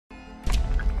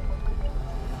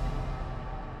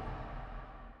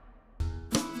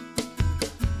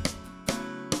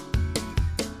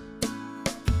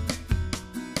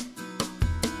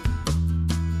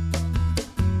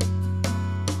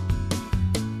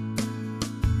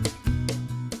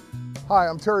Hi,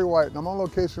 I'm Terry White and I'm on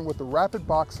location with the Rapid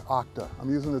Box Octa. I'm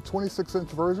using the 26-inch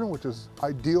version, which is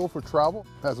ideal for travel.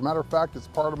 As a matter of fact, it's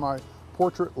part of my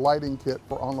portrait lighting kit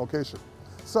for on location.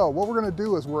 So what we're going to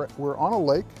do is we're on a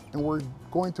lake and we're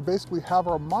going to basically have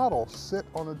our model sit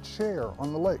on a chair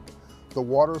on the lake. The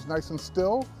water is nice and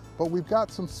still, but we've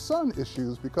got some sun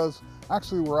issues because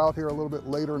actually we're out here a little bit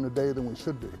later in the day than we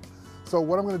should be. So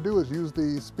what I'm going to do is use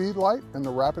the speedlight and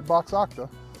the Rapid Box Octa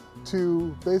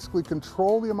to basically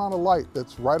control the amount of light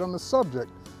that's right on the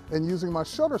subject, and using my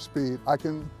shutter speed I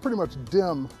can pretty much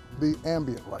dim the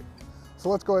ambient light. So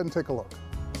let's go ahead and take a look.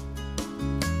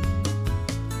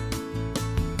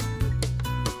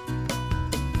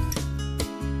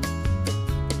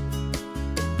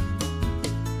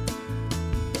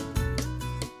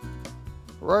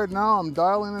 Right now I'm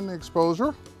dialing in the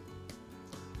exposure.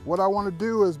 What I want to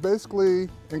do is basically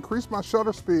increase my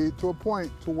shutter speed to a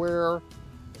point to where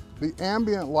the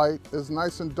ambient light is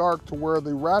nice and dark, to where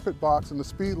the Rapid Box and the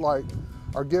speed light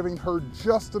are giving her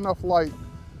just enough light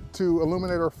to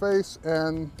illuminate her face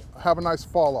and have a nice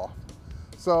fall off.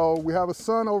 So we have a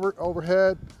sun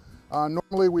overhead.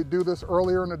 Normally we do this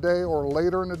earlier in the day or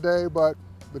later in the day, but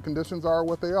the conditions are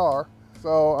what they are.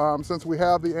 So since we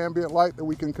have the ambient light that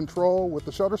we can control with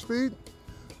the shutter speed,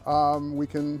 we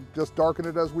can just darken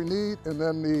it as we need, and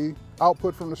then the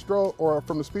output from the strobe or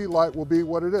from the speed light will be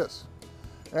what it is.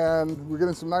 And we're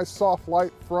getting some nice soft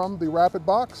light from the Rapid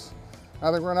Box.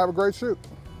 I think we're gonna have a great shoot.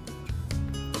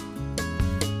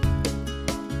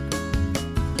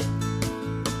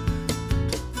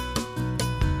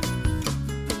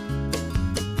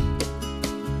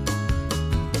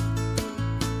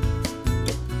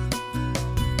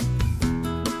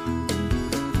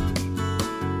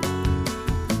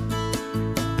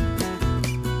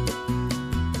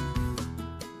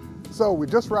 So we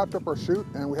just wrapped up our shoot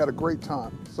and we had a great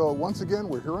time. So once again,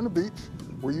 we're here on the beach.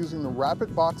 We're using the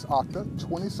Rapid Box Octa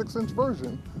 26-inch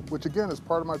version, which again is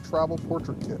part of my travel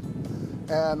portrait kit.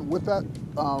 And with that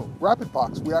Rapid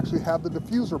Box, we actually have the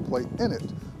diffuser plate in it.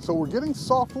 So we're getting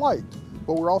soft light,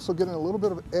 but we're also getting a little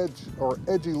bit of edge or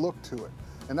edgy look to it.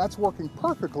 And that's working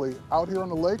perfectly out here on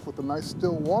the lake with the nice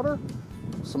still water,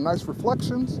 some nice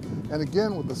reflections, and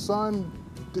again with the sun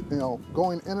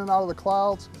going in and out of the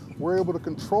clouds. We're able to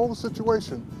control the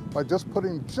situation by just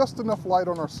putting just enough light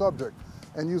on our subject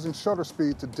and using shutter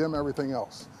speed to dim everything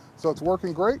else. So it's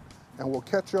working great, and we'll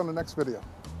catch you on the next video.